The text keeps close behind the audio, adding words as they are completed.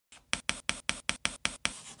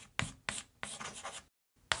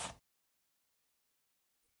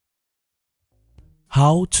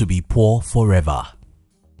How to be poor forever.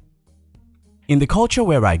 In the culture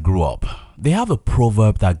where I grew up, they have a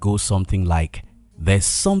proverb that goes something like, "There's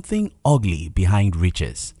something ugly behind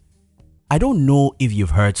riches." I don't know if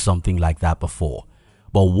you've heard something like that before,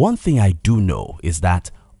 but one thing I do know is that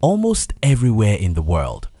almost everywhere in the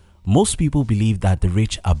world, most people believe that the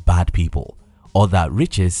rich are bad people or that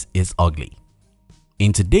riches is ugly.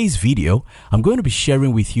 In today's video, I'm going to be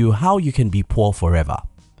sharing with you how you can be poor forever.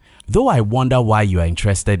 Though I wonder why you are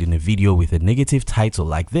interested in a video with a negative title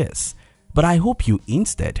like this, but I hope you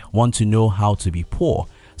instead want to know how to be poor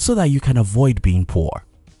so that you can avoid being poor.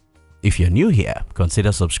 If you're new here,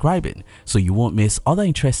 consider subscribing so you won't miss other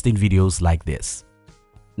interesting videos like this.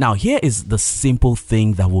 Now here is the simple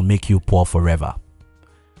thing that will make you poor forever.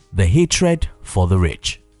 The hatred for the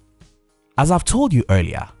rich. As I've told you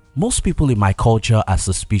earlier, most people in my culture are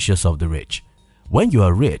suspicious of the rich. When you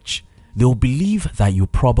are rich, they'll believe that you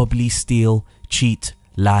probably steal, cheat,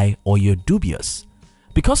 lie, or you're dubious.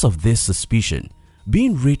 Because of this suspicion,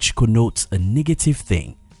 being rich connotes a negative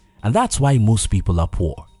thing, and that's why most people are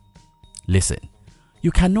poor. Listen,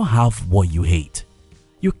 you cannot have what you hate.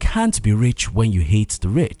 You can't be rich when you hate the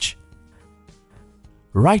rich.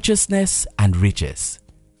 Righteousness and riches.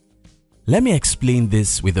 Let me explain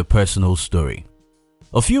this with a personal story.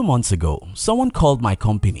 A few months ago, someone called my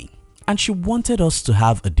company and she wanted us to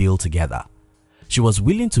have a deal together. She was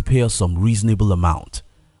willing to pay us some reasonable amount,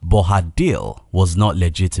 but her deal was not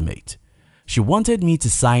legitimate. She wanted me to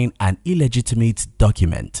sign an illegitimate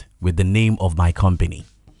document with the name of my company.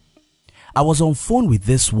 I was on phone with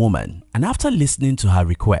this woman, and after listening to her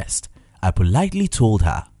request, I politely told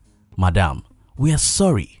her, "Madam, we are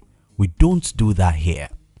sorry, we don't do that here."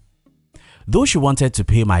 Though she wanted to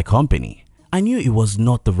pay my company, I knew it was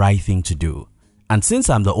not the right thing to do. And since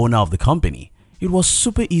I'm the owner of the company, it was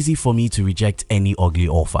super easy for me to reject any ugly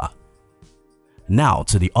offer. Now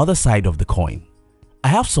to the other side of the coin. I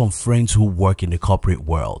have some friends who work in the corporate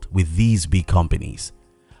world with these big companies.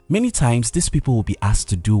 Many times these people will be asked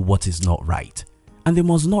to do what is not right, and they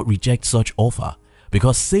must not reject such offer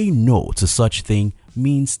because saying no to such thing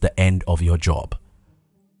means the end of your job.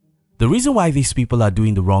 The reason why these people are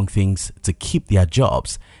doing the wrong things to keep their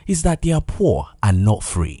jobs is that they are poor and not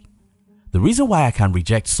free. The reason why I can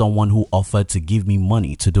reject someone who offered to give me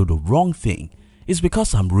money to do the wrong thing is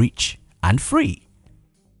because I'm rich and free.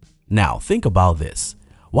 Now think about this.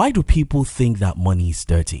 Why do people think that money is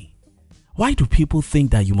dirty? Why do people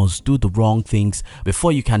think that you must do the wrong things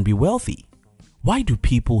before you can be wealthy? Why do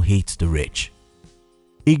people hate the rich?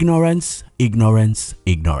 Ignorance, ignorance,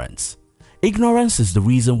 ignorance. Ignorance is the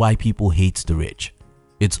reason why people hate the rich.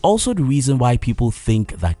 It's also the reason why people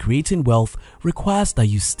think that creating wealth requires that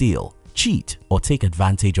you steal, cheat, or take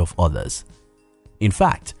advantage of others. In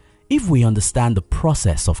fact, if we understand the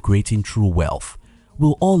process of creating true wealth,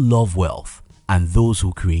 we'll all love wealth and those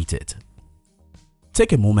who create it.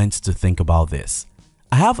 Take a moment to think about this.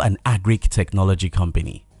 I have an agric technology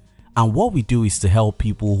company, and what we do is to help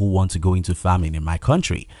people who want to go into farming in my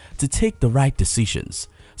country to take the right decisions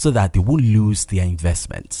so that they won't lose their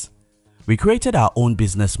investments. We created our own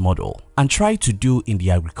business model and tried to do in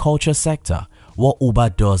the agriculture sector what Uber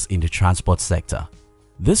does in the transport sector.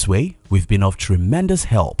 This way, we've been of tremendous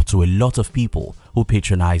help to a lot of people who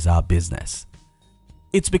patronize our business.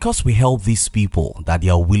 It's because we help these people that they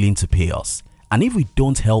are willing to pay us, and if we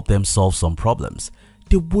don't help them solve some problems,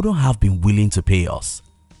 they wouldn't have been willing to pay us.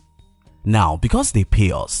 Now, because they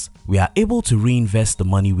pay us, we are able to reinvest the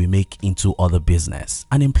money we make into other business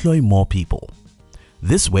and employ more people.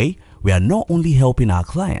 This way, we are not only helping our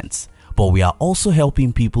clients, but we are also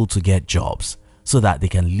helping people to get jobs so that they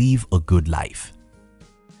can live a good life.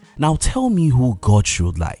 Now tell me who God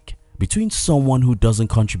should like between someone who doesn't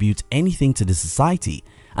contribute anything to the society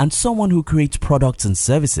and someone who creates products and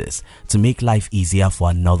services to make life easier for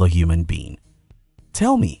another human being.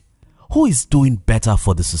 Tell me, who is doing better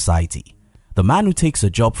for the society? The man who takes a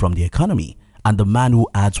job from the economy and the man who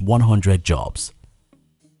adds 100 jobs?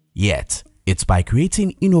 Yet, it's by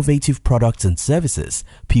creating innovative products and services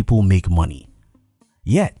people make money.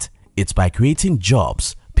 Yet, it's by creating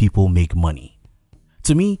jobs people make money.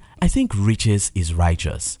 To me, I think riches is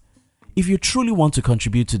righteous. If you truly want to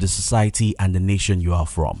contribute to the society and the nation you are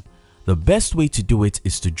from, the best way to do it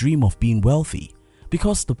is to dream of being wealthy,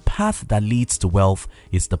 because the path that leads to wealth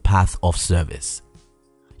is the path of service.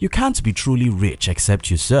 You can't be truly rich except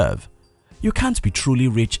you serve. You can't be truly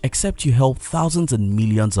rich except you help thousands and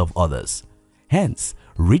millions of others. Hence,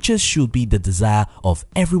 riches should be the desire of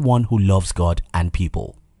everyone who loves God and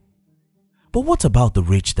people. But what about the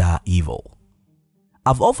rich that are evil?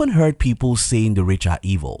 I've often heard people saying the rich are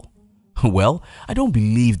evil. Well, I don't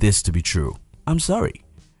believe this to be true. I'm sorry.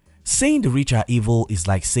 Saying the rich are evil is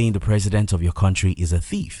like saying the president of your country is a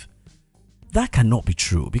thief. That cannot be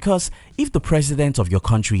true, because if the president of your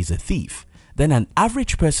country is a thief, then an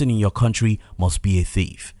average person in your country must be a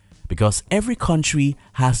thief, because every country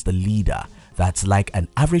has the leader that's like an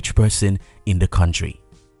average person in the country.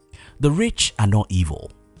 The rich are not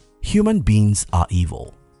evil. Human beings are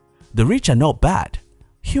evil. The rich are not bad.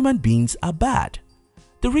 Human beings are bad.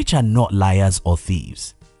 The rich are not liars or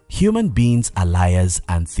thieves. Human beings are liars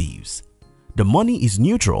and thieves. The money is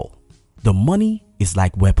neutral. The money is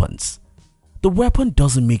like weapons. The weapon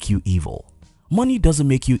doesn't make you evil. Money doesn't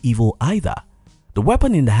make you evil either. The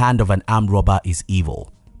weapon in the hand of an armed robber is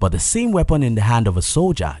evil, but the same weapon in the hand of a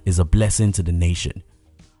soldier is a blessing to the nation.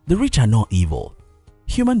 The rich are not evil.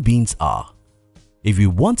 Human beings are. If you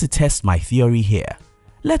want to test my theory here,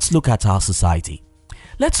 let's look at our society.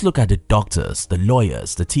 Let's look at the doctors, the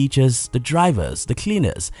lawyers, the teachers, the drivers, the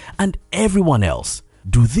cleaners, and everyone else.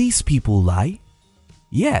 Do these people lie?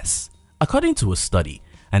 Yes. According to a study,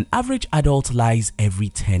 an average adult lies every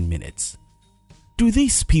 10 minutes. Do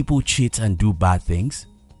these people cheat and do bad things?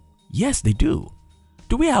 Yes, they do.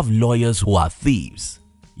 Do we have lawyers who are thieves?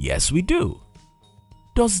 Yes, we do.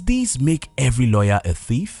 Does this make every lawyer a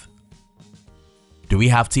thief? Do we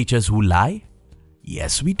have teachers who lie?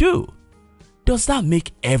 Yes, we do. Does that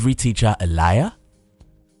make every teacher a liar?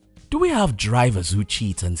 Do we have drivers who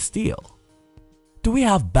cheat and steal? Do we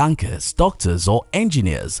have bankers, doctors, or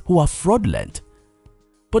engineers who are fraudulent?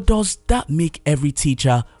 But does that make every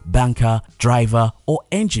teacher, banker, driver, or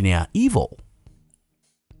engineer evil?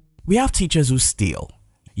 We have teachers who steal,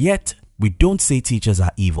 yet we don't say teachers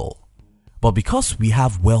are evil. But because we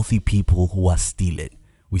have wealthy people who are stealing,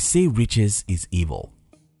 we say riches is evil.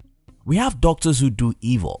 We have doctors who do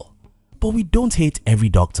evil, but we don't hate every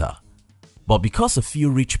doctor. But because a few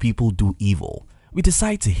rich people do evil, we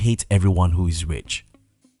decide to hate everyone who is rich.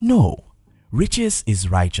 No, riches is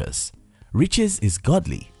righteous, riches is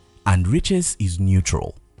godly, and riches is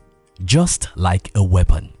neutral, just like a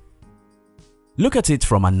weapon. Look at it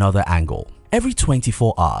from another angle. Every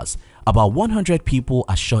 24 hours, about 100 people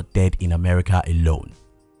are shot dead in America alone.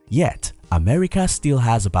 Yet, America still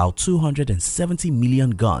has about 270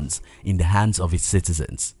 million guns in the hands of its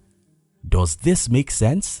citizens. Does this make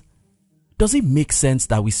sense? Does it make sense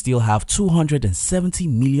that we still have 270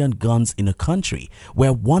 million guns in a country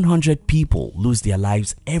where 100 people lose their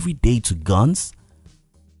lives every day to guns?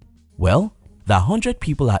 Well, that 100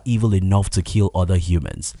 people are evil enough to kill other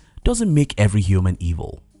humans doesn't make every human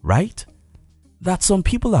evil, right? That some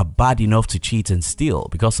people are bad enough to cheat and steal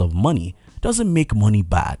because of money doesn't make money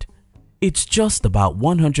bad. It's just about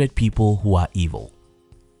 100 people who are evil.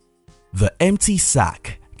 The empty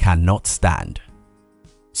sack cannot stand.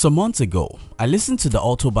 Some months ago, I listened to the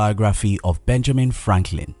autobiography of Benjamin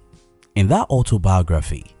Franklin. In that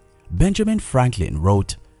autobiography, Benjamin Franklin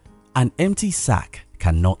wrote, "An empty sack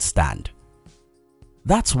cannot stand."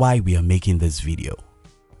 That's why we are making this video.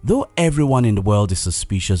 Though everyone in the world is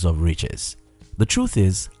suspicious of riches, the truth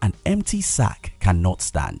is an empty sack cannot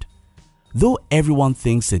stand. Though everyone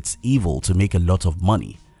thinks it's evil to make a lot of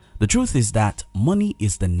money, the truth is that money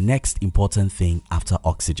is the next important thing after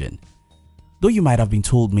oxygen. Though you might have been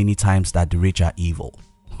told many times that the rich are evil,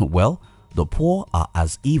 well, the poor are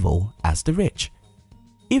as evil as the rich.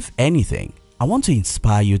 If anything, I want to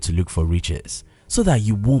inspire you to look for riches so that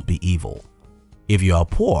you won't be evil. If you are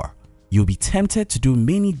poor, you'll be tempted to do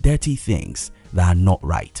many dirty things that are not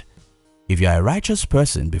right. If you are a righteous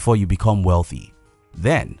person before you become wealthy,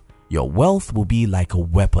 then your wealth will be like a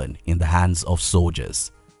weapon in the hands of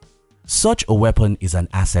soldiers. Such a weapon is an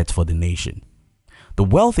asset for the nation. The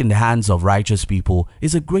wealth in the hands of righteous people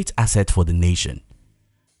is a great asset for the nation.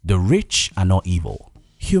 The rich are not evil.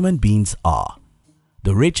 Human beings are.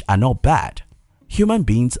 The rich are not bad. Human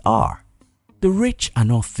beings are. The rich are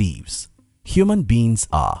not thieves. Human beings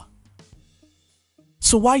are.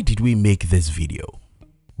 So why did we make this video?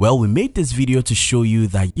 Well, we made this video to show you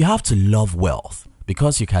that you have to love wealth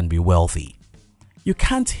because you can be wealthy. You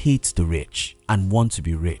can't hate the rich and want to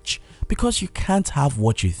be rich because you can't have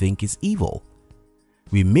what you think is evil.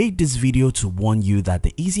 We made this video to warn you that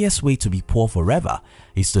the easiest way to be poor forever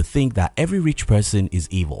is to think that every rich person is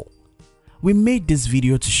evil. We made this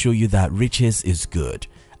video to show you that riches is good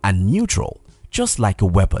and neutral, just like a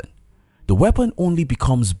weapon. The weapon only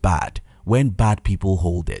becomes bad when bad people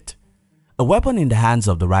hold it. A weapon in the hands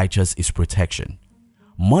of the righteous is protection.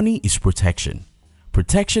 Money is protection.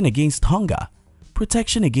 Protection against hunger.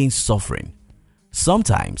 Protection against suffering.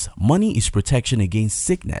 Sometimes money is protection against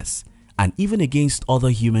sickness and even against other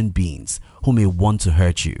human beings who may want to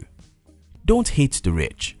hurt you. Don't hate the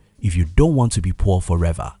rich if you don't want to be poor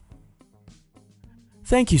forever.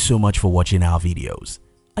 Thank you so much for watching our videos.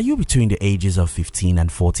 Are you between the ages of 15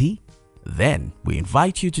 and 40? Then we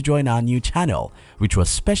invite you to join our new channel, which was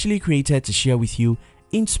specially created to share with you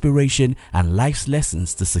inspiration and life's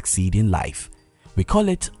lessons to succeed in life. We call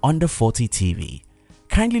it Under 40 TV.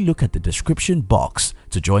 Kindly look at the description box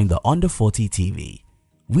to join the Under 40 TV.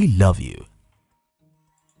 We love you.